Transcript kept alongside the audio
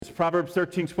Proverbs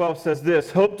 13:12 says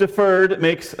this, "Hope deferred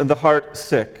makes the heart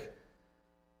sick,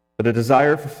 but a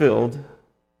desire fulfilled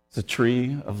is a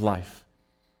tree of life."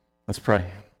 Let's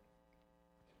pray.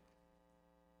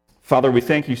 Father, we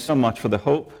thank you so much for the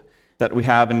hope that we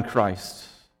have in Christ.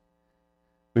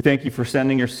 We thank you for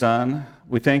sending your Son.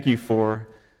 We thank you for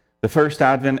the first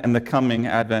advent and the coming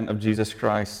advent of Jesus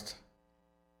Christ.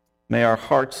 May our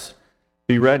hearts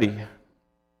be ready.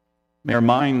 May our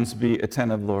minds be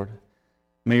attentive, Lord.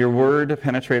 May your word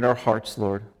penetrate our hearts,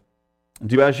 Lord.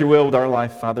 Do as you will with our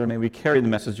life, Father. May we carry the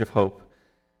message of hope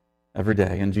every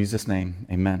day. In Jesus' name,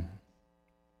 amen.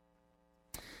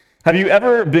 Have you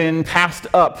ever been passed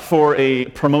up for a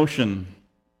promotion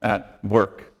at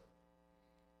work?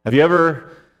 Have you ever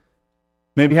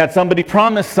maybe had somebody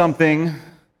promise something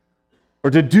or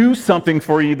to do something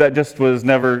for you that just was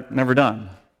never done?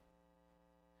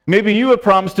 Maybe you have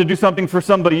promised to do something for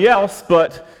somebody else,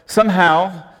 but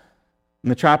somehow, in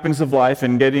the trappings of life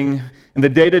and getting in the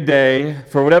day-to-day,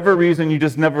 for whatever reason, you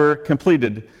just never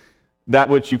completed that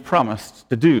which you promised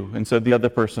to do, and so the other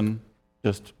person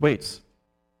just waits.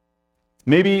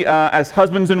 Maybe as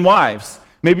husbands and wives,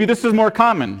 maybe this is more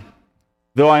common,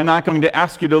 though I'm not going to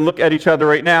ask you to look at each other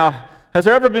right now. Has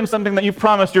there ever been something that you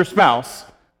promised your spouse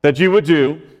that you would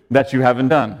do that you haven't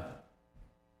done?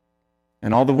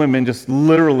 And all the women just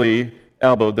literally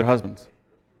elbowed their husbands.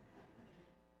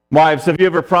 Wives, have you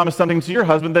ever promised something to your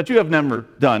husband that you have never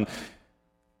done?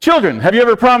 Children, have you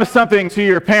ever promised something to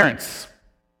your parents?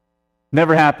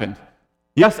 Never happened.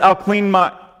 Yes, I'll clean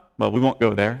my... Well, we won't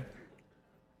go there.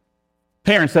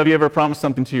 Parents, have you ever promised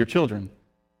something to your children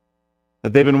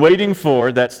that they've been waiting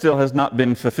for that still has not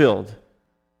been fulfilled?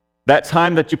 That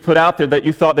time that you put out there that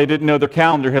you thought they didn't know their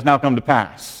calendar has now come to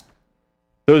pass.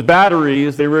 Those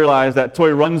batteries, they realize that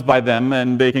toy runs by them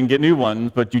and they can get new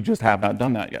ones, but you just have not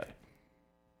done that yet.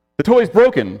 The toy's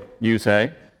broken, you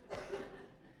say.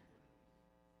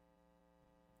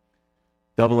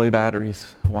 AA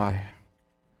batteries, why?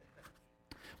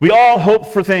 We all hope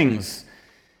for things.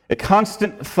 A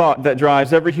constant thought that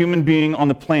drives every human being on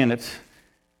the planet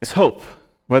is hope.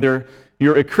 Whether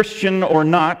you're a Christian or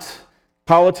not,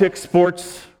 politics,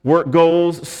 sports, work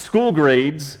goals, school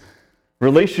grades,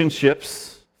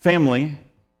 relationships, family.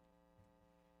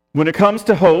 When it comes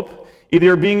to hope,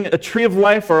 either being a tree of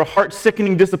life or a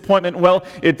heart-sickening disappointment, well,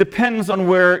 it depends on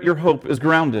where your hope is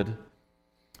grounded.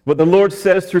 What the Lord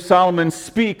says through Solomon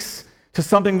speaks to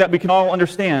something that we can all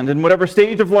understand. In whatever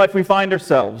stage of life we find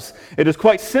ourselves, it is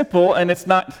quite simple and it's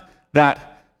not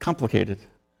that complicated.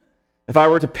 If I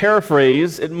were to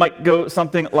paraphrase, it might go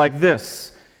something like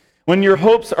this. When your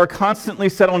hopes are constantly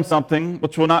set on something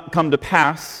which will not come to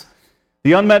pass,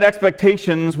 the unmet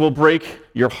expectations will break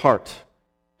your heart.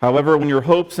 However, when your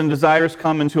hopes and desires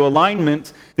come into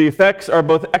alignment, the effects are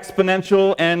both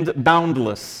exponential and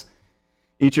boundless.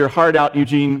 Eat your heart out,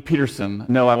 Eugene Peterson.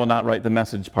 No, I will not write the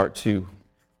message, part 2.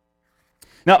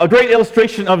 Now, a great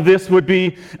illustration of this would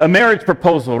be a marriage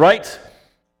proposal, right?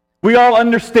 We all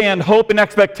understand hope and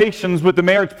expectations with the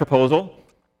marriage proposal.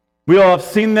 We all have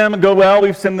seen them go well,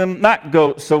 we've seen them not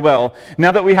go so well.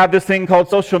 Now that we have this thing called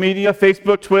social media,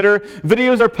 Facebook, Twitter,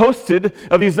 videos are posted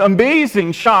of these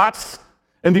amazing shots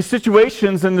and these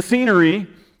situations and the scenery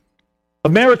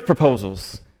of marriage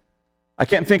proposals. I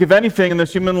can't think of anything in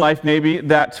this human life, maybe,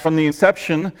 that from the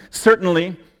inception,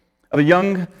 certainly, of a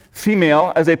young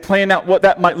female as they plan out what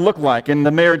that might look like in the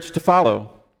marriage to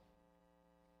follow.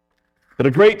 But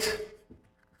a great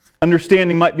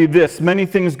understanding might be this. Many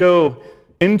things go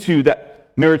into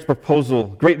that marriage proposal,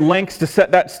 great lengths to set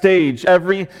that stage,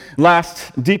 every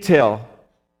last detail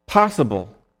possible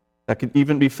that could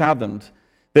even be fathomed.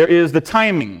 There is the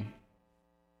timing,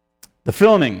 the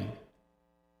filming,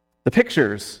 the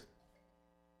pictures,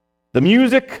 the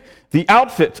music, the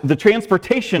outfit, the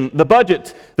transportation, the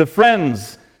budget, the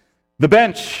friends, the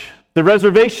bench, the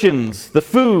reservations, the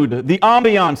food, the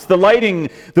ambiance, the lighting,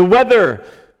 the weather,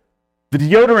 the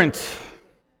deodorant,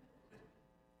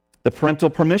 the parental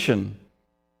permission,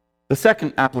 the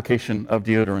second application of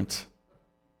deodorant,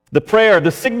 the prayer,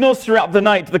 the signals throughout the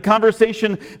night, the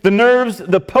conversation, the nerves,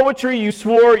 the poetry you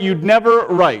swore you'd never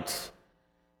write,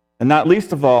 and not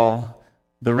least of all,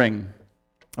 the ring.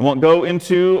 I won't go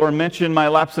into or mention my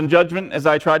lapse in judgment as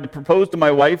I tried to propose to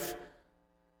my wife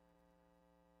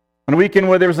on a weekend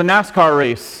where there was a NASCAR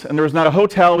race and there was not a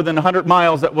hotel within 100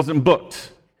 miles that wasn't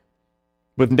booked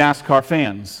with NASCAR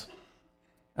fans.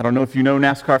 I don't know if you know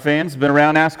NASCAR fans, been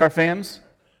around NASCAR fans.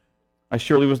 I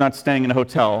surely was not staying in a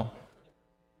hotel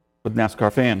with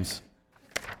NASCAR fans.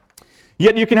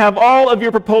 Yet you can have all of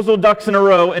your proposal ducks in a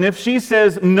row, and if she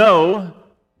says no,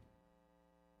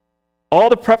 all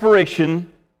the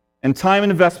preparation and time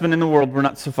and investment in the world will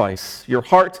not suffice. Your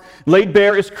heart laid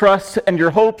bare is crushed, and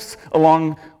your hopes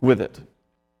along with it.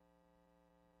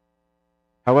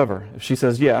 However, if she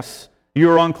says yes, you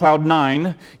are on cloud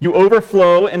 9, you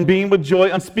overflow and beam with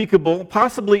joy unspeakable,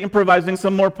 possibly improvising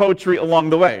some more poetry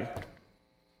along the way.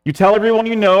 You tell everyone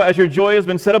you know as your joy has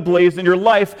been set ablaze and your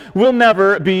life will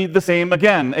never be the same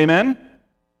again. Amen?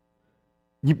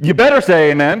 You better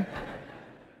say amen.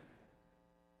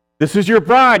 This is your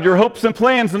bride, your hopes and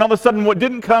plans, and all of a sudden what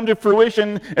didn't come to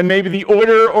fruition and maybe the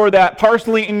odor or that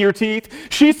parsley in your teeth,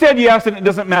 she said yes and it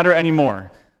doesn't matter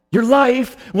anymore. Your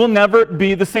life will never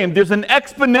be the same. There's an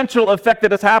exponential effect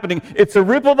that is happening. It's a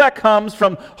ripple that comes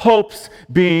from hopes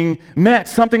being met,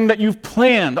 something that you've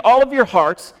planned. All of your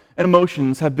hearts and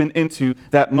emotions have been into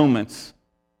that moment.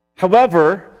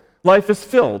 However, life is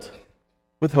filled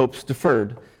with hopes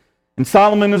deferred. And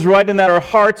Solomon is right in that our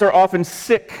hearts are often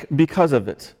sick because of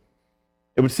it.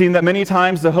 It would seem that many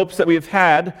times the hopes that we have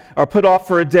had are put off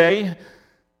for a day,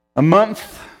 a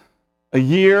month, a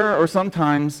year, or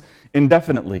sometimes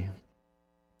indefinitely.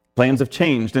 Plans have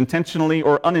changed, intentionally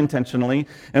or unintentionally,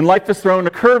 and life has thrown a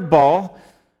curveball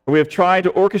where we have tried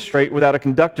to orchestrate without a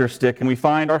conductor stick, and we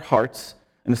find our hearts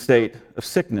in a state of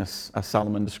sickness, as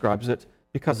Solomon describes it,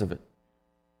 because of it.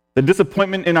 The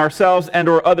disappointment in ourselves and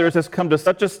or others has come to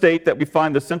such a state that we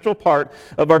find the central part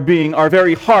of our being, our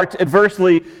very heart,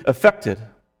 adversely affected.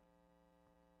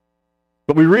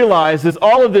 What we realize is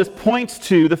all of this points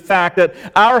to the fact that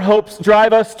our hopes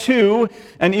drive us to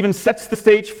and even sets the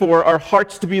stage for our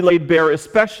hearts to be laid bare,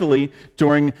 especially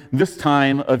during this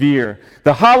time of year.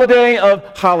 The holiday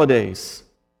of holidays.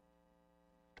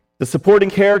 The supporting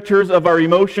characters of our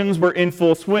emotions were in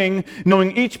full swing,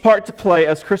 knowing each part to play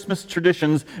as Christmas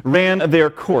traditions ran their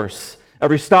course.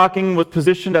 Every stocking was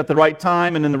positioned at the right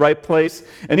time and in the right place,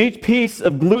 and each piece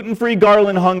of gluten-free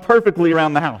garland hung perfectly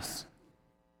around the house.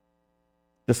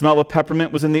 The smell of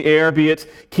peppermint was in the air, be it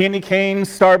candy canes,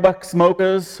 Starbucks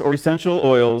mochas, or essential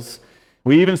oils.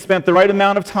 We even spent the right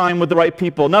amount of time with the right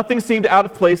people. Nothing seemed out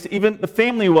of place. Even the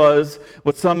family was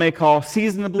what some may call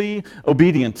seasonably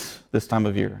obedient this time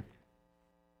of year.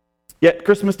 Yet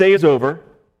Christmas Day is over,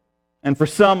 and for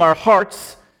some, our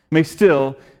hearts may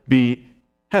still be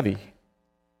heavy.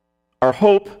 Our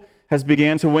hope has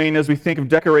begun to wane as we think of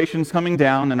decorations coming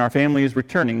down and our families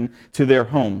returning to their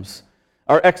homes.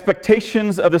 Our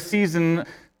expectations of the season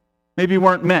maybe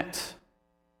weren't met.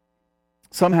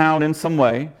 Somehow and in some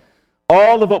way,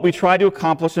 all of what we tried to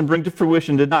accomplish and bring to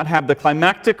fruition did not have the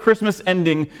climactic Christmas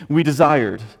ending we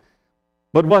desired.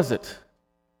 What was it?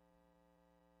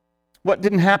 What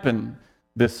didn't happen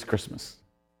this Christmas?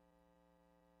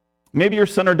 Maybe your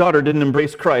son or daughter didn't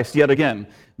embrace Christ yet again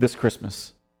this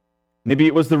Christmas. Maybe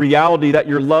it was the reality that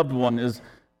your loved one is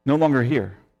no longer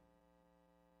here.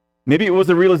 Maybe it was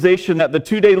the realization that the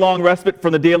 2-day-long respite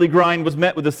from the daily grind was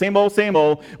met with the same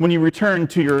old when you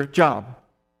returned to your job.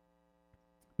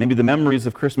 Maybe the memories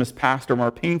of Christmas past are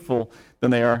more painful than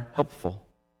they are helpful.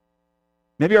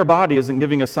 Maybe our body isn't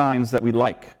giving us signs that we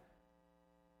like.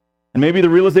 And maybe the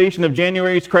realization of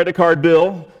January's credit card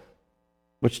bill,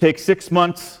 which takes 6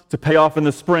 months to pay off in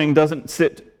the spring, doesn't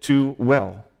sit too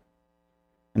well.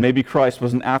 And maybe Christ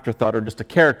was an afterthought or just a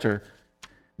character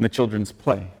in the children's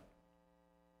play.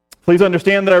 Please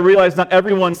understand that I realize not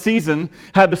everyone's season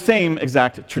had the same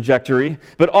exact trajectory,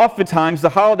 but oftentimes the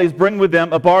holidays bring with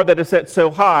them a bar that is set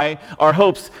so high, our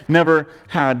hopes never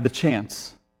had the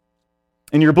chance.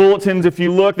 In your bulletins, if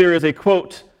you look, there is a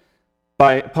quote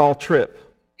by Paul Tripp.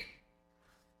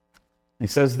 He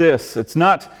says this: "It's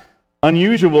not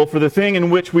unusual for the thing in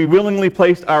which we willingly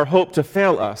placed our hope to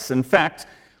fail us. In fact,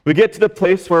 we get to the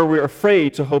place where we're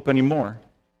afraid to hope anymore,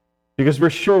 because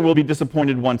we're sure we'll be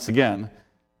disappointed once again.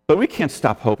 But we can't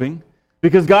stop hoping,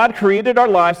 because God created our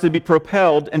lives to be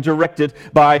propelled and directed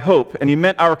by hope, and He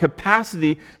meant our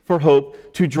capacity for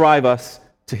hope to drive us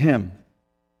to Him."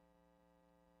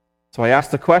 So I ask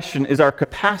the question, is our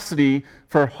capacity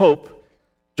for hope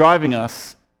driving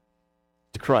us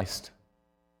to Christ?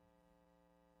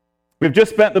 We've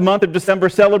just spent the month of December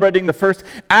celebrating the first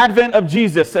advent of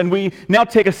Jesus, and we now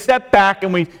take a step back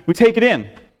and we take it in.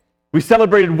 We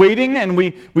celebrated waiting and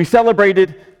we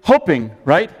celebrated hoping,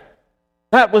 right?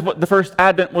 That was what the first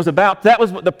advent was about. That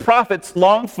was what the prophets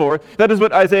longed for. That is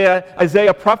what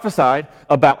Isaiah prophesied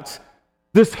about.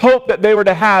 This hope that they were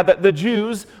to have, that the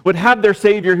Jews would have their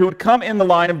Savior who would come in the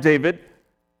line of David.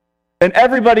 And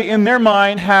everybody in their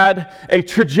mind had a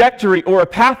trajectory or a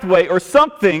pathway or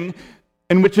something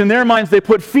in which in their minds they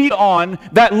put feet on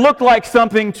that looked like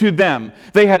something to them.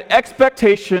 They had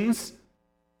expectations.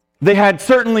 They had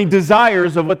certainly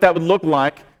desires of what that would look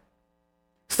like.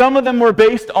 Some of them were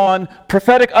based on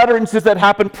prophetic utterances that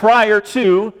happened prior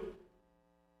to,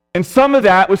 and some of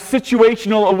that was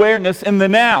situational awareness in the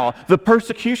now, the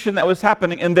persecution that was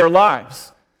happening in their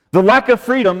lives, the lack of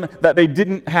freedom that they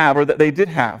didn't have or that they did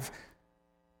have.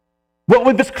 What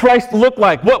would this Christ look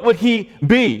like? What would he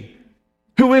be?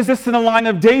 Who is this in the line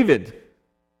of David?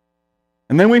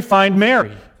 And then we find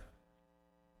Mary,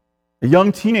 a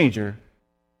young teenager,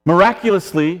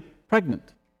 miraculously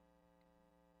pregnant.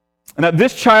 And that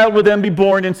this child would then be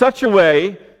born in such a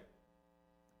way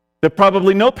that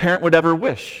probably no parent would ever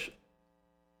wish.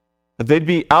 That they'd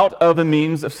be out of the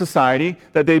means of society,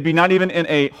 that they'd be not even in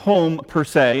a home per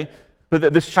se, but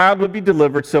that this child would be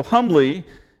delivered so humbly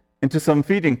into some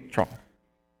feeding trough.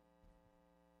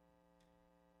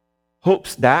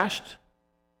 Hopes dashed.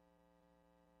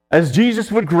 As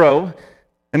Jesus would grow,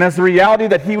 and as the reality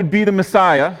that he would be the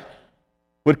Messiah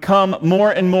would come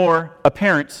more and more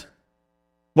apparent,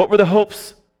 what were the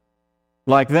hopes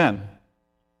like then?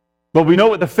 Well, we know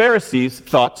what the Pharisees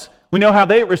thought. We know how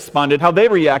they responded, how they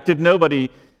reacted. Nobody,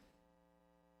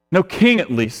 no king at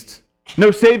least,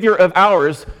 no savior of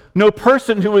ours, no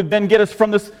person who would then get us from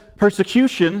this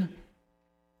persecution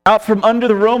out from under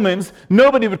the Romans.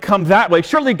 Nobody would come that way.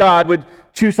 Surely God would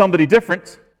choose somebody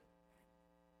different.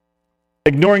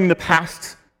 Ignoring the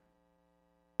past,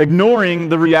 ignoring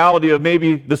the reality of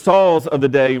maybe the Sauls of the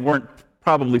day weren't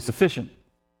probably sufficient.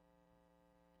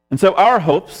 And so our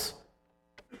hopes,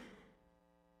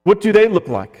 what do they look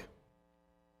like?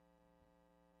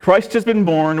 Christ has been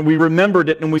born, we remembered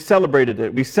it and we celebrated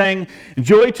it. We sang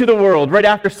Joy to the World right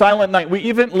after Silent Night. We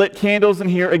even lit candles in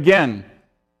here again.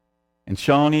 And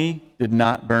Shawnee did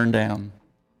not burn down.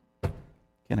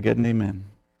 Can I get an amen?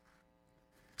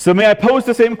 So may I pose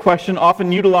the same question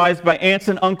often utilized by aunts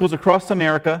and uncles across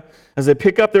America as they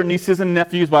pick up their nieces and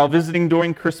nephews while visiting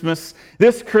during Christmas.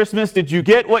 This Christmas, did you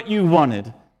get what you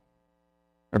wanted?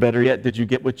 Or better yet, did you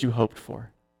get what you hoped for?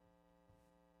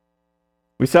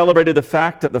 We celebrated the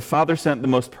fact that the Father sent the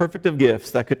most perfect of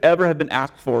gifts that could ever have been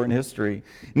asked for in history,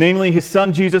 namely his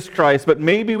Son, Jesus Christ, but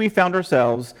maybe we found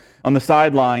ourselves on the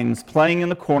sidelines playing in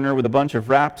the corner with a bunch of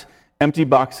wrapped, empty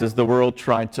boxes the world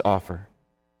tried to offer.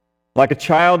 Like a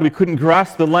child, we couldn't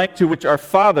grasp the length to which our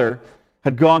Father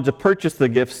had gone to purchase the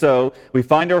gift, so we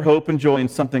find our hope and joy in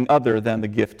something other than the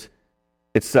gift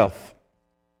itself.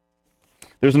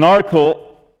 There's an article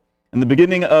in the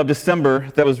beginning of December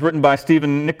that was written by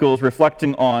Stephen Nichols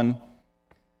reflecting on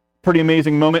a pretty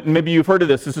amazing moment. And maybe you've heard of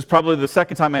this. This is probably the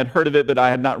second time I had heard of it, but I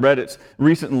had not read it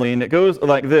recently. And it goes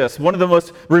like this. One of the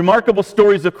most remarkable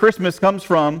stories of Christmas comes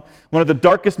from one of the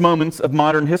darkest moments of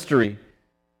modern history.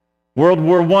 World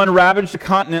War I ravaged the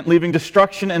continent, leaving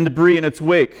destruction and debris in its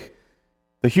wake.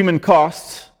 The human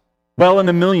cost, well in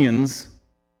the millions,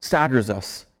 staggers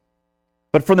us.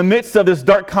 But from the midst of this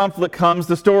dark conflict comes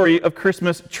the story of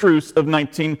Christmas truce of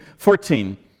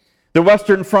 1914. The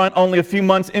Western Front, only a few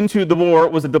months into the war,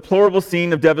 was a deplorable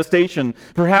scene of devastation.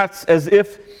 Perhaps as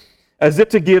if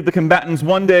to give the combatants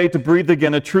one day to breathe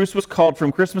again, a truce was called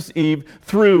from Christmas Eve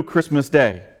through Christmas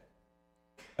Day.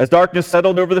 As darkness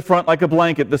settled over the front like a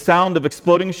blanket, the sound of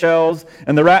exploding shells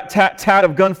and the rat-tat-tat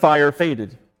of gunfire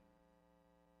faded.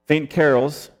 Faint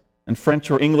carols and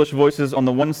French or English voices on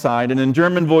the one side and in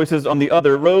German voices on the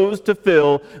other rose to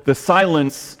fill the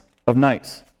silence of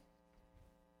night.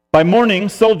 By morning,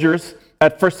 soldiers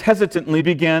at first hesitantly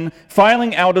began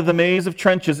filing out of the maze of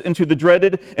trenches into the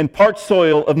dreaded and parched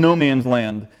soil of no man's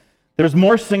land. There was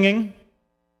more singing.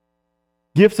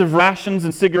 Gifts of rations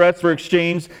and cigarettes were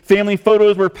exchanged. Family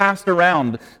photos were passed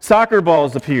around. Soccer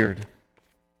balls appeared.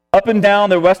 Up and down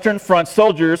the Western Front,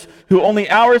 soldiers who only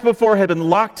hours before had been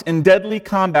locked in deadly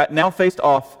combat now faced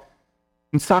off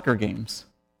in soccer games.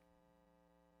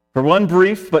 For one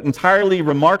brief but entirely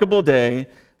remarkable day,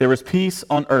 there was peace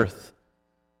on earth.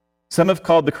 Some have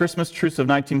called the Christmas truce of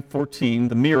 1914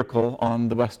 the miracle on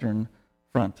the Western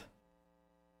Front.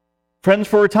 Friends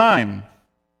for a time,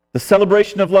 the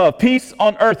celebration of love, peace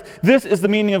on earth. This is the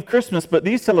meaning of Christmas, but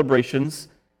these celebrations,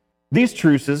 these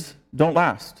truces, don't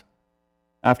last.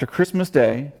 After Christmas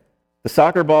Day, the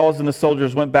soccer balls and the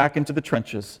soldiers went back into the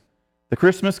trenches. The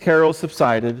Christmas carols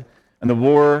subsided, and the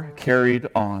war carried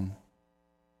on.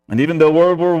 And even though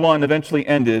World War I eventually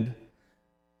ended,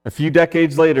 a few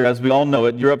decades later, as we all know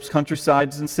it, Europe's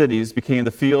countrysides and cities became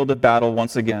the field of battle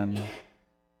once again,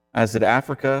 as did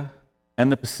Africa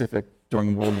and the Pacific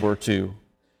during World War II.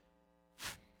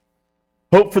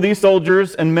 Hope for these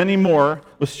soldiers and many more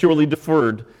was surely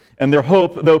deferred, and their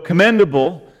hope, though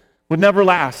commendable, would never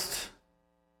last.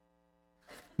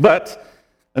 But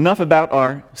enough about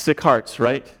our sick hearts,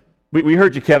 right? We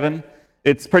heard you, Kevin.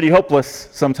 It's pretty hopeless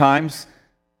sometimes.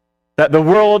 that the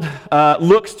world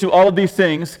looks to all of these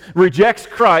things, rejects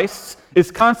Christ,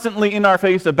 is constantly in our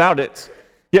face about it.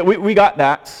 Yet we got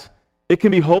that. It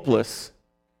can be hopeless.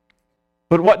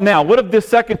 But what now? What of this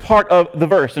second part of the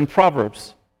verse in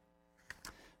Proverbs?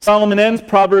 Solomon ends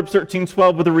Proverbs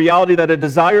 13:12 with the reality that a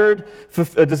desire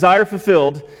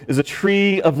fulfilled is a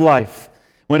tree of life.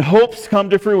 When hopes come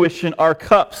to fruition, our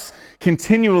cups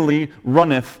continually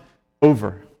runneth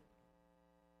over.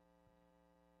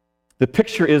 The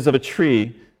picture is of a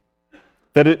tree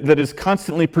that is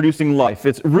constantly producing life.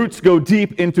 Its roots go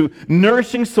deep into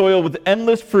nourishing soil with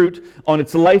endless fruit on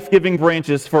its life-giving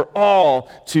branches for all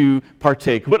to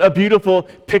partake. What a beautiful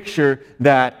picture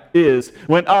that is.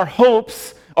 When our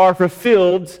hopes are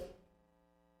fulfilled,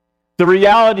 the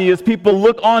reality is people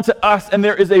look onto us and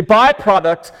there is a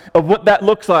byproduct of what that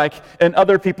looks like in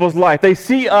other people's life. They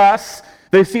see us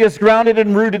grounded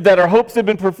and rooted, that our hopes have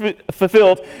been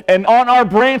fulfilled, and on our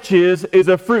branches is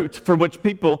a fruit from which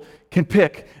people can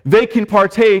pick. They can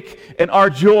partake in our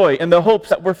joy and the hopes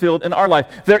that were filled in our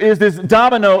life. There is this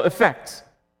domino effect.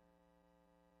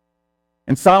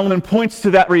 And Solomon points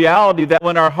to that reality that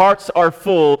when our hearts are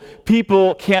full,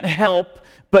 people can't help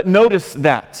but notice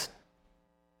that.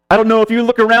 I don't know if you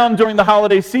look around during the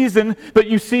holiday season, but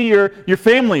you see your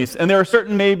families, and there are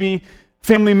certain maybe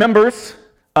family members,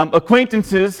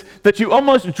 acquaintances that you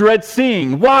almost dread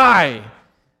seeing. Why?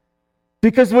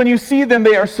 Because when you see them,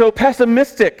 they are so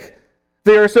pessimistic.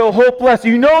 They are so hopeless.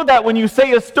 You know that when you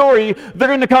say a story, they're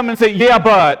going to come and say, yeah,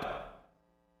 but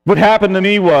what happened to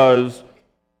me was,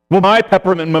 well, my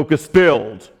peppermint mocha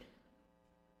spilled.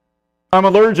 I'm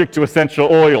allergic to essential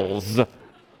oils.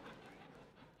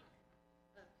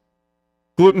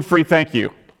 Gluten-free, thank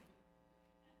you.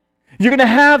 You're going to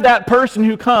have that person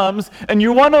who comes, and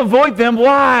you want to avoid them.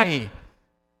 Why?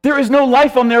 There is no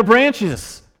life on their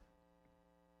branches.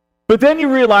 But then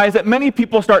you realize that many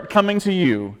people start coming to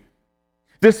you.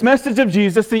 This message of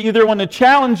Jesus, they either want to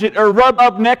challenge it or rub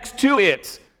up next to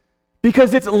it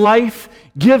because it's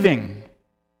life-giving.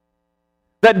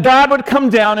 That God would come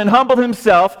down and humble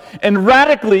himself and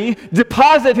radically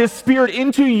deposit his Spirit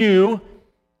into you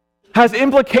has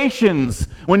implications.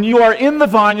 When you are in the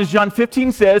vine, as John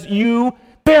 15 says, you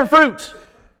bear fruit.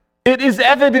 It is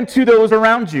evident to those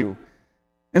around you.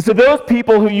 And so those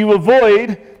people who you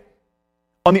avoid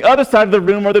on the other side of the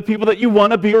room are the people that you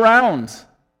want to be around.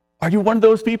 Are you one of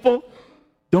those people?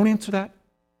 Don't answer that.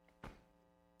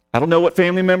 I don't know what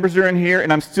family members are in here,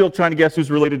 and I'm still trying to guess who's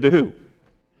related to who.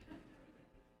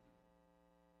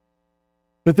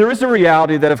 But there is a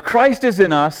reality that if Christ is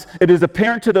in us, it is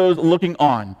apparent to those looking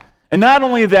on. And not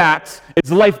only that,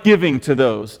 it's life-giving to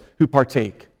those who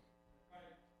partake.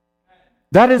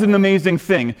 That is an amazing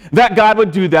thing. That God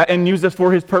would do that and use us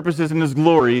for his purposes and his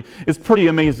glory is pretty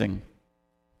amazing.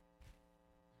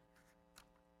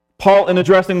 Paul, in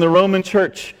addressing the Roman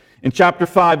church in chapter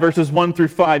 5, verses 1 through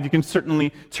 5, you can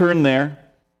certainly turn there.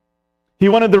 He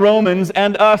wanted the Romans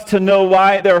and us to know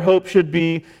why their hope should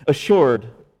be assured.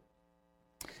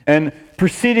 And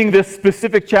preceding this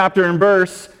specific chapter and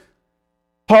verse,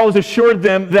 Paul has assured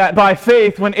them that by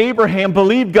faith, when Abraham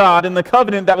believed God in the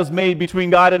covenant that was made between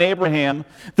God and Abraham,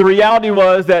 the reality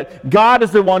was that God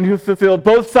is the one who fulfilled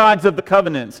both sides of the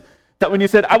covenant. That when he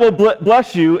said, I will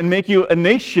bless you and make you a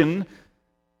nation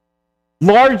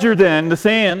larger than the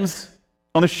sands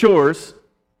on the shores,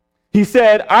 he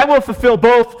said, I will fulfill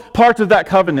both parts of that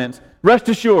covenant. Rest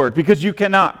assured, because you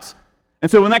cannot. And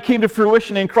so when that came to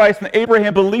fruition in Christ, and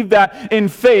Abraham believed that in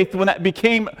faith, when that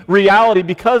became reality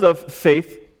because of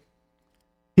faith,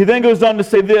 he then goes on to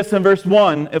say this in verse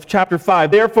 1 of chapter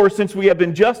 5. Therefore, since we have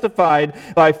been justified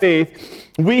by faith,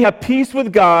 we have peace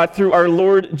with God through our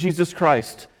Lord Jesus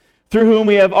Christ, through whom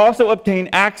we have also obtained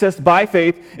access by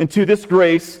faith into this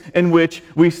grace in which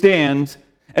we stand,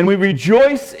 and we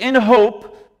rejoice in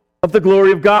hope of the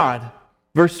glory of God.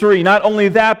 Verse 3, not only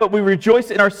that, but we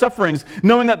rejoice in our sufferings,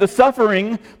 knowing that the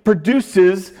suffering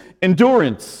produces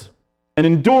endurance, and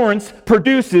endurance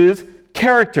produces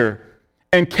character,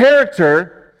 and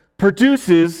character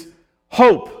produces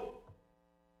hope.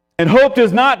 And hope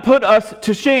does not put us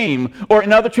to shame, or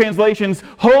in other translations,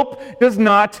 hope does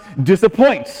not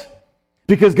disappoint,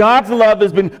 because God's love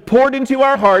has been poured into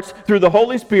our hearts through the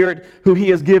Holy Spirit who he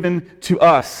has given to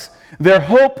us. Their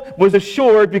hope was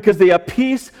assured because they have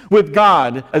peace with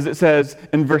God, as it says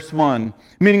in verse 1.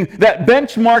 Meaning that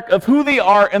benchmark of who they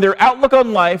are and their outlook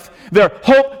on life, their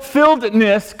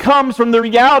hope-filledness comes from the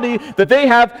reality that they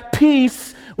have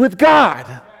peace with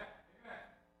God.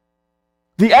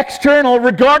 The external,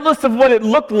 regardless of what it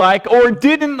looked like or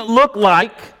didn't look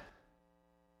like,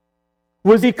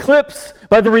 was eclipsed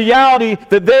by the reality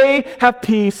that they have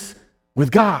peace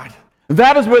with God.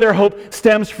 That is where their hope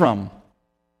stems from.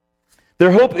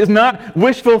 Their hope is not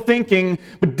wishful thinking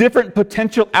with different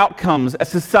potential outcomes as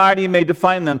society may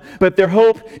define them, but their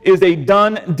hope is a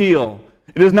done deal.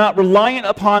 It is not reliant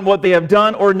upon what they have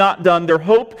done or not done. Their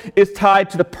hope is tied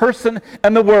to the person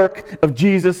and the work of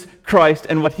Jesus Christ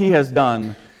and what he has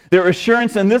done. Their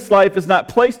assurance in this life is not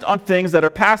placed on things that are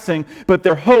passing, but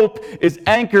their hope is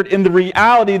anchored in the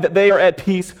reality that they are at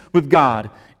peace with God,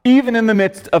 even in the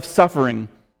midst of suffering,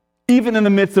 even in the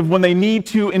midst of when they need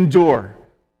to endure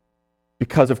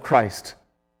because of Christ.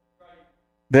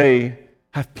 They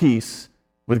have peace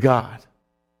with God.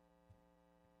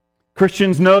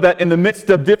 Christians know that in the midst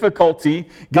of difficulty,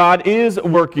 God is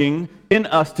working in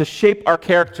us to shape our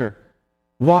character.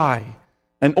 Why?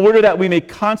 In order that we may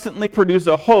constantly produce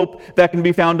a hope that can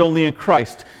be found only in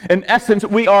Christ. In essence,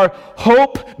 we are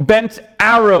hope-bent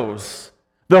arrows.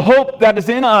 The hope that is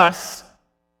in us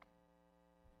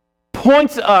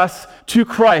points us to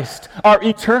Christ, our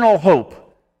eternal hope.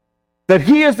 That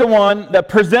he is the one that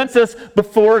presents us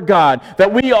before God,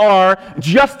 that we are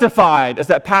justified, as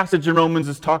that passage in Romans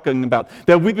is talking about,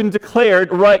 that we've been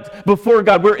declared right before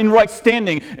God. We're in right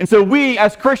standing. And so we,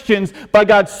 as Christians, by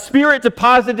God's Spirit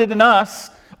deposited in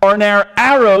us, are now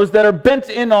arrows that are bent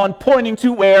in on pointing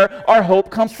to where our hope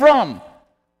comes from.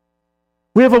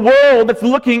 We have a world that's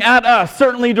looking at us,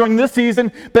 certainly during this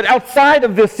season, but outside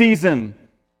of this season.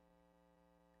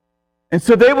 And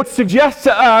so they would suggest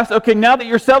to us, okay, now that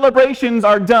your celebrations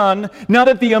are done, now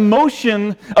that the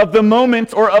emotion of the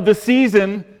moment or of the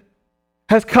season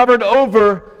has covered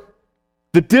over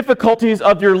the difficulties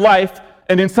of your life,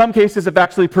 and in some cases have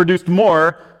actually produced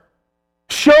more,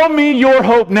 show me your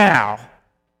hope now.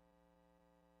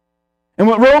 And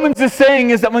what Romans is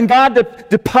saying is that when God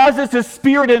deposits His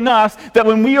Spirit in us, that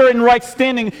when we are in right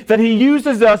standing, that He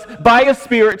uses us by His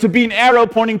Spirit to be an arrow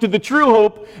pointing to the true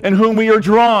hope in whom we are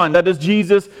drawn, that is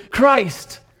Jesus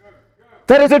Christ.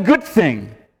 That is a good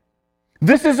thing.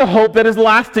 This is a hope that is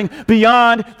lasting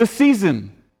beyond the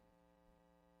season,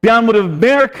 beyond what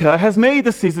America has made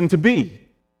the season to be.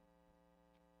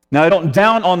 Now, I don't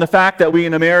down on the fact that we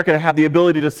in America have the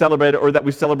ability to celebrate it, or that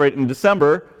we celebrate in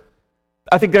December.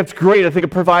 I think that's great. I think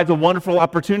it provides a wonderful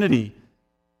opportunity.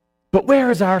 But where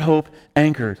is our hope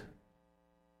anchored?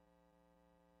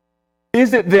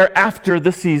 Is it there after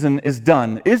the season is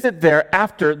done? Is it there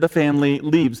after the family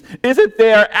leaves? Is it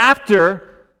there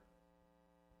after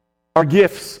our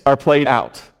gifts are played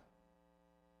out?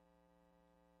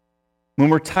 When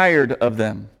we're tired of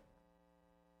them?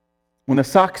 When the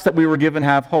socks that we were given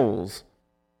have holes?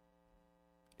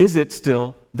 Is it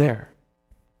still there?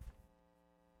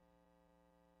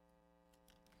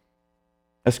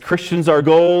 As Christians, our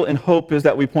goal and hope is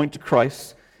that we point to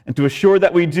Christ. And to assure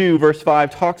that we do, verse 5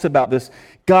 talks about this,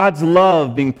 God's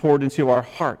love being poured into our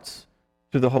hearts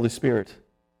through the Holy Spirit.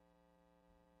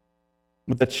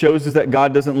 What that shows is that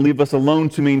God doesn't leave us alone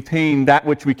to maintain that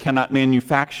which we cannot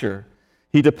manufacture.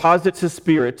 He deposits His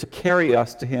Spirit to carry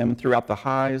us to Him throughout the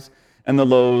highs and the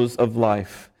lows of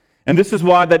life. And this is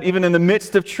why that even in the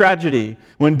midst of tragedy,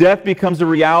 when death becomes a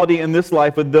reality in this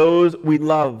life with those we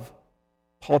love,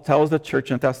 Paul tells the church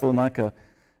in Thessalonica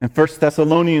in 1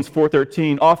 Thessalonians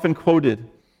 4:13, often quoted,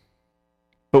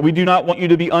 "But we do not want you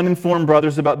to be uninformed,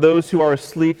 brothers, about those who are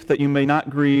asleep, that you may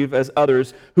not grieve as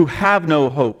others who have no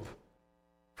hope.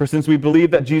 For since we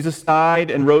believe that Jesus died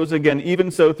and rose again,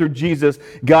 even so through Jesus,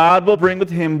 God will bring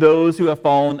with Him those who have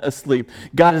fallen asleep."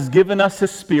 God has given us His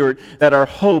Spirit that our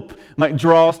hope might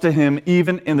draw us to Him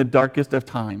even in the darkest of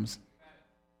times.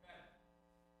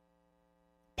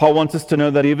 Paul wants us to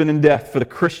know that even in death, for the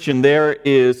Christian, there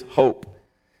is hope.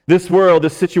 This world,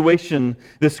 this situation,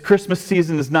 this Christmas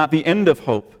season is not the end of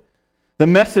hope. The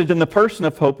message and the person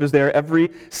of hope is there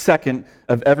every second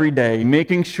of every day,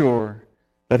 making sure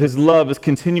that His love is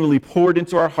continually poured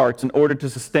into our hearts in order to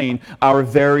sustain our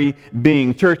very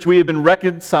being. Church, we have been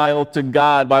reconciled to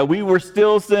God. While we were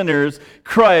still sinners,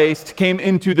 Christ came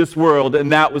into this world,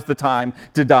 and that was the time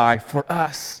to die for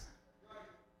us.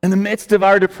 In the midst of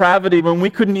our depravity, when we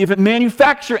couldn't even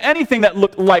manufacture anything that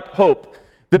looked like hope,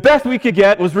 the best we could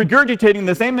get was regurgitating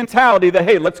the same mentality that,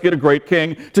 hey, let's get a great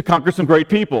king to conquer some great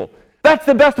people. That's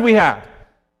the best we had.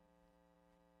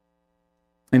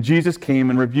 And Jesus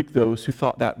came and rebuked those who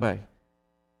thought that way.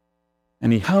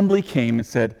 And He humbly came and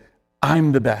said,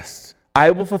 I'm the best.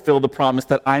 I will fulfill the promise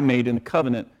that I made in the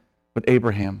covenant with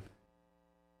Abraham.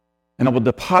 And I will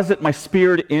deposit my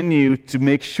Spirit in you to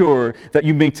make sure that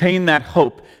you maintain that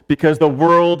hope, because the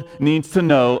world needs to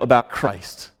know about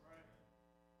Christ.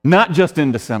 Not just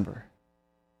in December.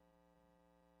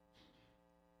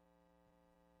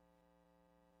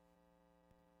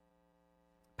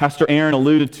 Pastor Aaron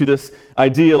alluded to this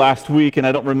idea last week, and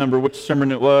I don't remember which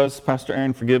sermon it was. Pastor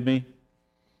Aaron, forgive me.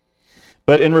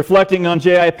 But in reflecting on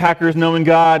J.I. Packer's Knowing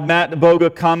God, Matt Boga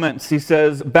comments, he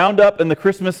says, bound up in the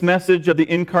Christmas message of the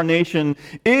incarnation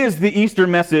is the Easter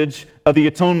message of the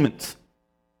atonement.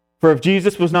 For if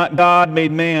Jesus was not God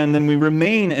made man, then we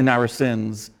remain in our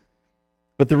sins.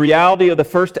 But the reality of the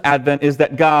first advent is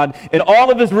that God, in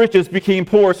all of his riches, became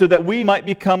poor so that we might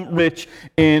become rich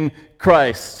in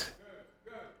Christ.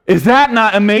 Is that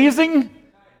not amazing?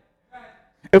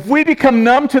 If we become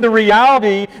numb to the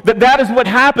reality that that is what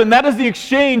happened, that is the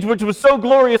exchange which was so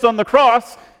glorious on the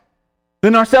cross,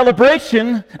 then our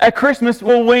celebration at Christmas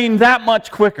will wane that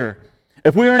much quicker.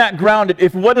 If we are not grounded,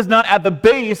 if what is not at the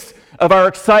base of our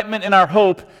excitement and our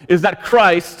hope is that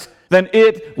Christ, then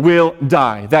it will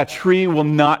die. That tree will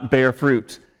not bear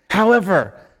fruit.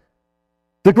 However,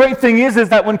 the great thing is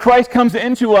that when Christ comes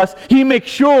into us, he makes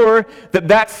sure that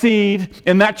that seed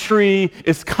and that tree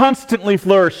is constantly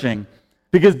flourishing.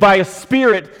 Because by his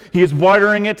Spirit, he is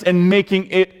watering it and making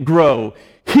it grow.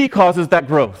 He causes that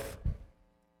growth.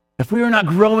 If we are not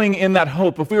growing in that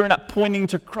hope, if we are not pointing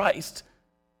to Christ,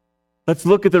 let's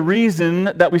look at the reason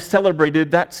that we celebrated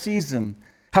that season.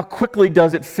 How quickly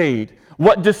does it fade?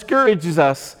 What discourages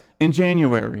us in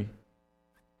January?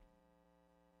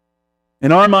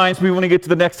 In our minds, we want to get to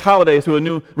the next holiday, so a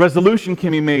new resolution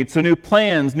can be made, so new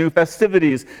plans, new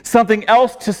festivities, something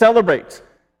else to celebrate.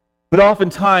 But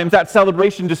oftentimes, that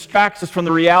celebration distracts us from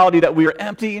the reality that we are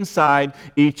empty inside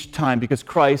each time because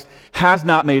Christ has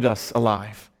not made us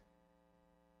alive.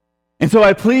 And so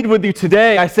I plead with you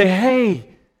today, I say, hey,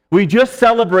 we just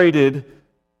celebrated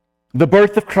the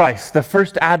birth of Christ, the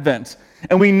first advent,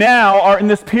 and we now are in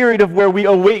this period of where we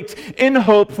await in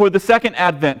hope for the second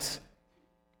advent.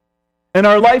 And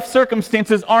our life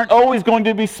circumstances aren't always going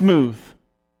to be smooth.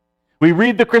 We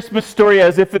read the Christmas story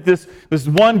as if it was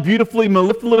one beautifully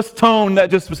mellifluous tone that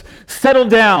just was settled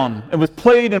down and was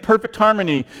played in perfect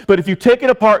harmony. But if you take it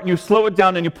apart and you slow it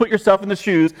down and you put yourself in the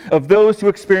shoes of those who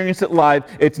experience it live,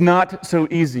 it's not so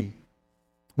easy.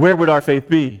 Where would our faith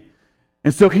be?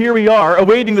 And so here we are,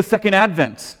 awaiting the second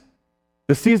advent.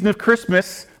 The season of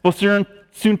Christmas will soon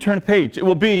turn a page. It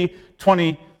will be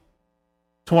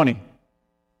 2020.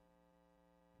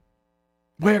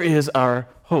 Where is our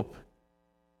hope?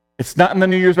 It's not in the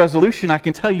New Year's resolution, I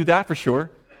can tell you that for sure.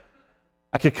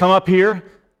 I could come up here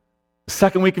the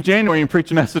second week of January and preach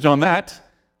a message on that.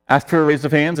 Ask for a raise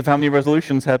of hands of how many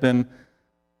resolutions have been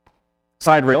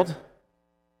side-railed,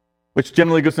 which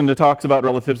generally goes into talks about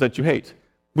relatives that you hate.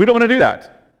 We don't want to do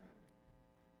that.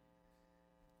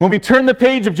 When we turn the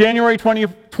page of January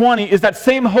 2020, is that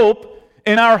same hope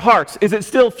in our hearts? Is it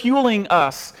still fueling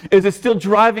us? Is it still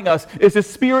driving us? Is the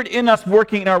Spirit in us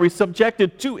working, and are we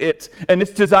subjected to it and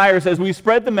its desires as we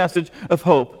spread the message of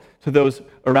hope to those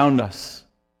around us?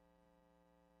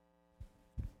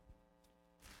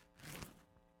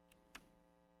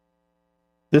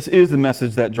 This is the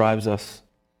message that drives us.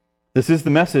 This is the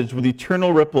message with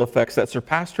eternal ripple effects that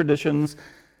surpass traditions,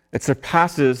 it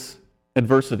surpasses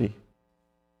adversity,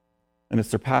 and it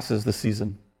surpasses the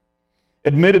season.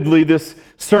 Admittedly, this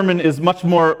sermon is much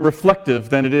more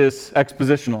reflective than it is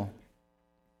expositional.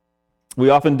 We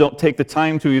often don't take the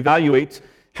time to evaluate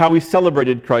how we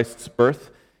celebrated Christ's birth.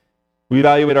 We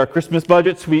evaluate our Christmas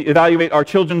budgets. We evaluate our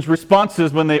children's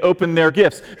responses when they open their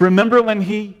gifts. Remember when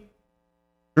he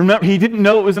didn't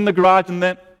know it was in the garage,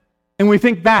 and we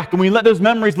think back and we let those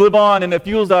memories live on, and it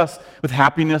fuels us with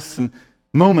happiness and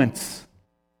moments.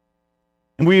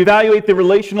 And we evaluate the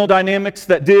relational dynamics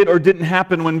that did or didn't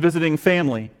happen when visiting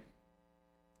family.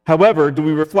 However, do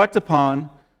we reflect upon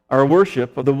our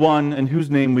worship of the one in whose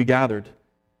name we gathered,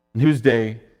 and whose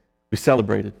day we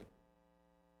celebrated?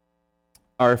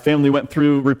 Our family went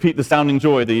through Repeat the Sounding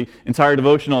Joy, the entire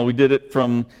devotional. We did it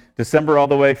from December all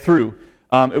the way through.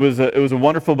 It was a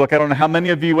wonderful book. I don't know how many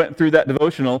of you went through that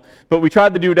devotional, but we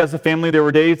tried to do it as a family. There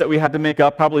were days that we had to make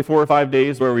up, probably 4 or 5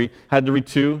 days where we had to read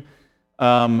 2.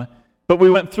 But we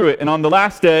went through it, and on the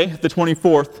last day, the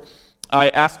 24th, I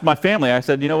asked my family, I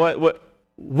said, you know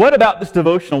what about this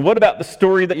devotional? What about the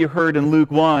story that you heard in Luke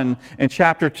 1 and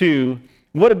chapter 2?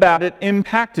 What about it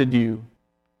impacted you?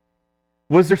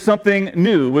 Was there something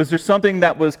new? Was there something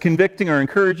that was convicting or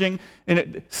encouraging?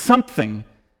 And something.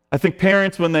 I think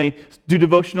parents, when they do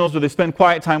devotionals or they spend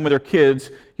quiet time with their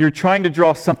kids, you're trying to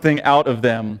draw something out of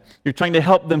them. You're trying to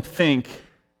help them think.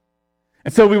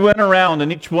 And so we went around,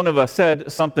 and each one of us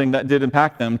said something that did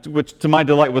impact them, which to my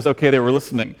delight was, okay, they were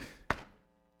listening.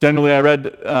 Generally, I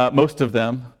read most of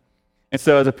them. And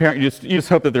so as a parent, you just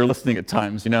hope that they're listening at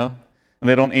times, and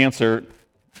they don't answer,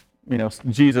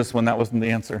 Jesus when that wasn't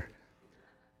the answer.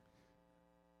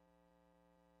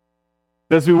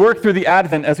 But as we work through the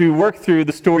Advent, as we work through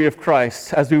the story of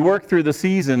Christ, as we work through the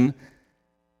season,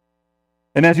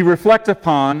 and as you reflect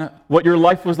upon what your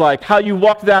life was like, how you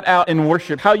walked that out in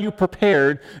worship, how you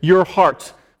prepared your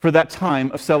heart for that time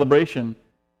of celebration,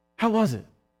 how was it?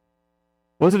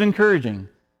 Was it encouraging?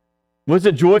 Was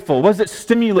it joyful? Was it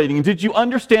stimulating? Did you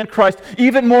understand Christ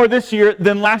even more this year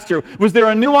than last year? Was there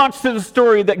a nuance to the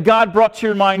story that God brought to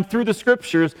your mind through the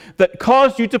Scriptures that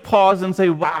caused you to pause and say,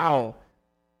 wow,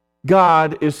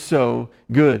 God is so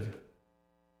good?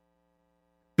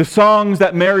 The songs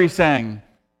that Mary sang,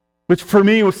 which for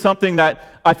me was something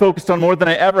that I focused on more than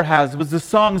I ever has, was the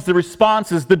songs, the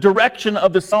responses, the direction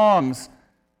of the songs.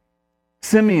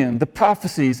 Simeon, the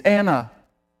prophecies, Anna,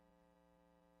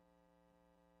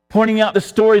 pointing out the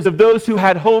stories of those who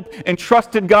had hope and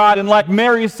trusted God. And like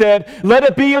Mary said, let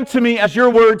it be unto me as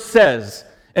your word says.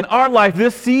 In our life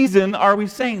this season, are we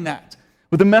saying that?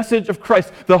 With the message of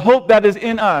Christ, the hope that is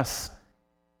in us.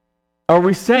 Are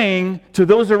we saying to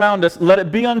those around us, let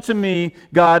it be unto me,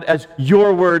 God, as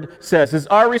your word says? Is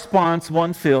our response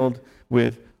one filled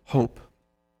with hope?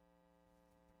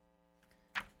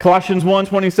 Colossians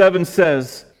 1:27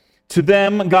 says, to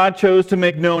them God chose to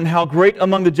make known how great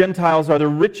among the Gentiles are the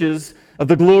riches of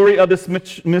the glory of this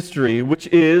mystery, which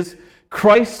is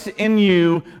Christ in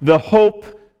you, the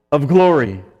hope of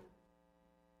glory.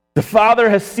 The Father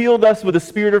has sealed us with the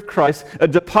Spirit of Christ, a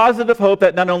deposit of hope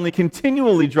that not only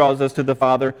continually draws us to the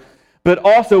Father, but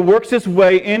also works its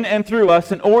way in and through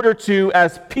us in order to,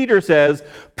 as Peter says,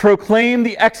 proclaim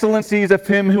the excellencies of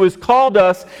Him who has called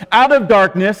us out of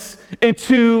darkness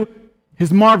into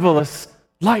His marvelous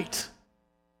light.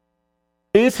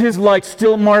 Is His light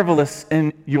still marvelous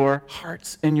in your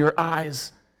hearts, in your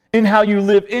eyes, in how you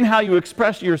live, in how you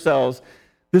express yourselves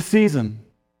this season?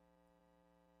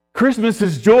 Christmas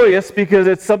is joyous because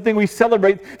it's something we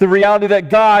celebrate, the reality that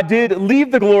God did leave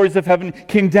the glories of heaven,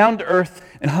 came down to earth,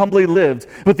 and humbly lived.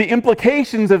 But the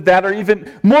implications of that are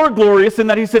even more glorious in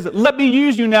that He says, let me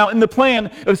use you now in the plan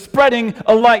of spreading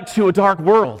a light to a dark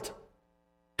world.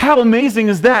 How amazing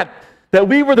is that? That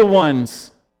we were the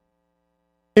ones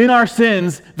in our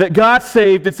sins that God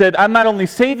saved and said, I'm not only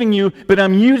saving you, but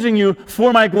I'm using you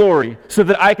for my glory so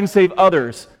that I can save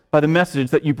others by the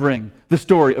message that you bring, the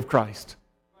story of Christ.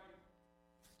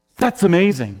 That's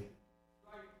amazing.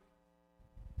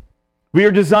 We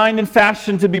are designed and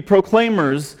fashioned to be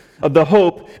proclaimers of the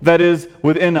hope that is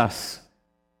within us.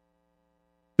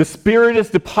 The Spirit is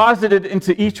deposited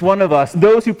into each one of us,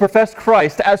 those who profess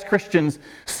Christ as Christians,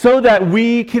 so that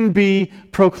we can be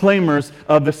proclaimers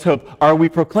of this hope. Are we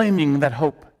proclaiming that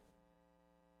hope?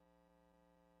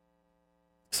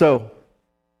 So,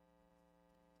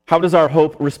 how does our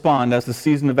hope respond as the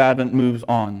season of Advent moves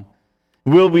on?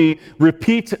 Will we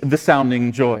repeat the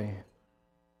sounding joy?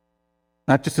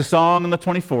 Not just a song on the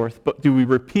 24th, but do we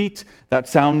repeat that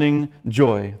sounding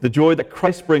joy, the joy that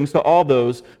Christ brings to all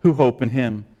those who hope in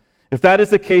Him? If that is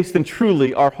the case, then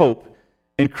truly our hope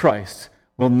in Christ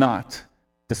will not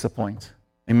disappoint.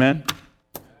 Amen?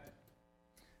 A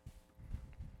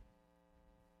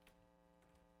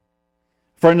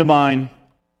friend of mine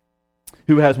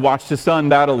who has watched his son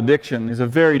battle addiction is a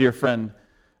very dear friend.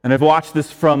 And I've watched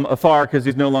this from afar because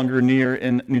he's no longer near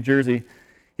in New Jersey.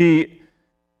 He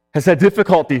has had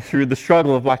difficulty through the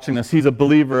struggle of watching this. He's a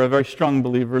believer, a very strong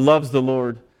believer, loves the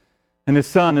Lord. And his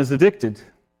son is addicted.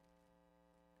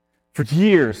 For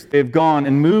years, they've gone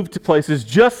and moved to places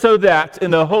just so that,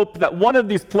 in the hope that one of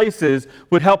these places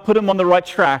would help put him on the right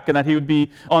track and that he would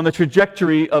be on the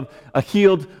trajectory of a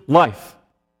healed life.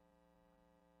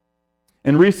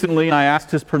 And recently, I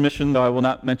asked his permission, though I will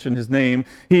not mention his name,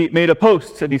 he made a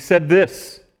post and he said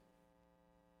this: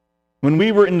 when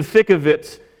we were in the thick of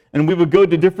it and we would go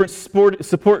to different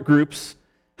support groups,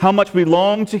 how much we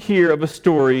longed to hear of a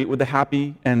story with a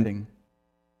happy ending.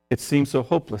 It seemed so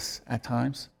hopeless at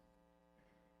times.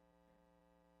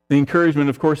 The encouragement,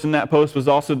 of course, in that post was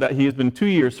also that he has been 2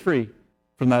 years free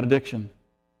from that addiction,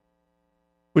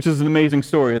 which is an amazing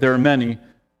story. There are many,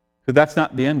 but that's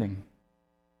not the ending.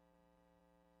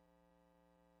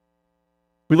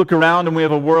 We look around and we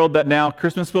have a world that now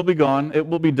Christmas will be gone, it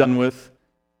will be done with.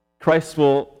 Christ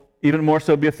will even more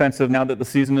so be offensive now that the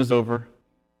season is over.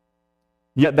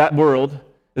 Yet that world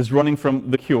is running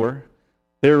from the cure.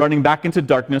 They're running back into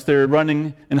darkness. They're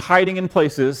running and hiding in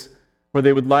places where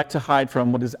they would like to hide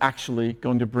from what is actually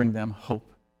going to bring them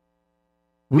hope.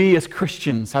 We as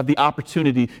Christians have the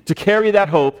opportunity to carry that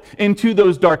hope into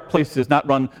those dark places, not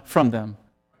run from them.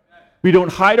 We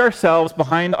don't hide ourselves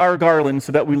behind our garland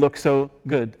so that we look so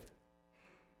good.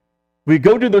 We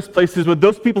go to those places with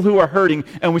those people who are hurting,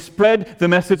 and we spread the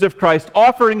message of Christ,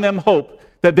 offering them hope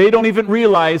that they don't even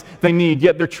realize they need,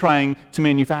 yet they're trying to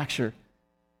manufacture.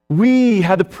 We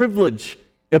had the privilege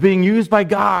of being used by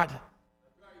God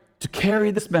to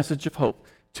carry this message of hope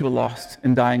to a lost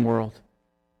and dying world.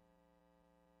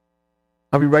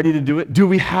 Are we ready to do it? Do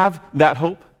we have that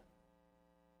hope?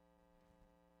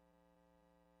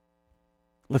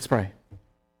 Let's pray.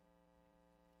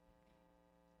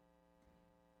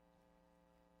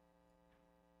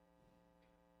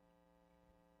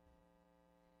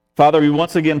 Father, we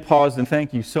once again pause and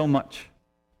thank you so much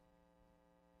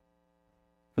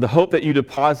for the hope that you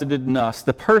deposited in us,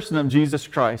 the person of Jesus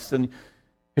Christ and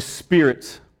His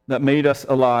Spirit that made us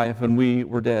alive when we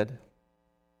were dead.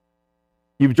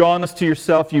 You've drawn us to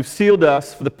yourself. You've sealed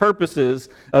us for the purposes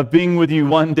of being with you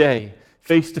one day,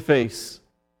 face to face.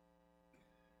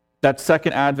 That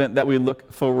second advent that we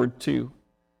look forward to.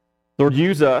 Lord,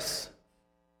 use us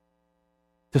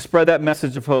to spread that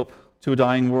message of hope to a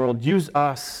dying world. Use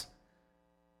us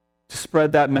to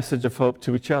spread that message of hope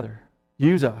to each other.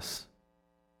 Use us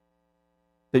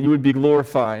that you would be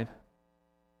glorified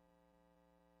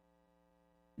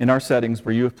in our settings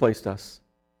where you have placed us.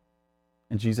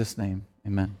 In Jesus' name,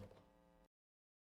 amen.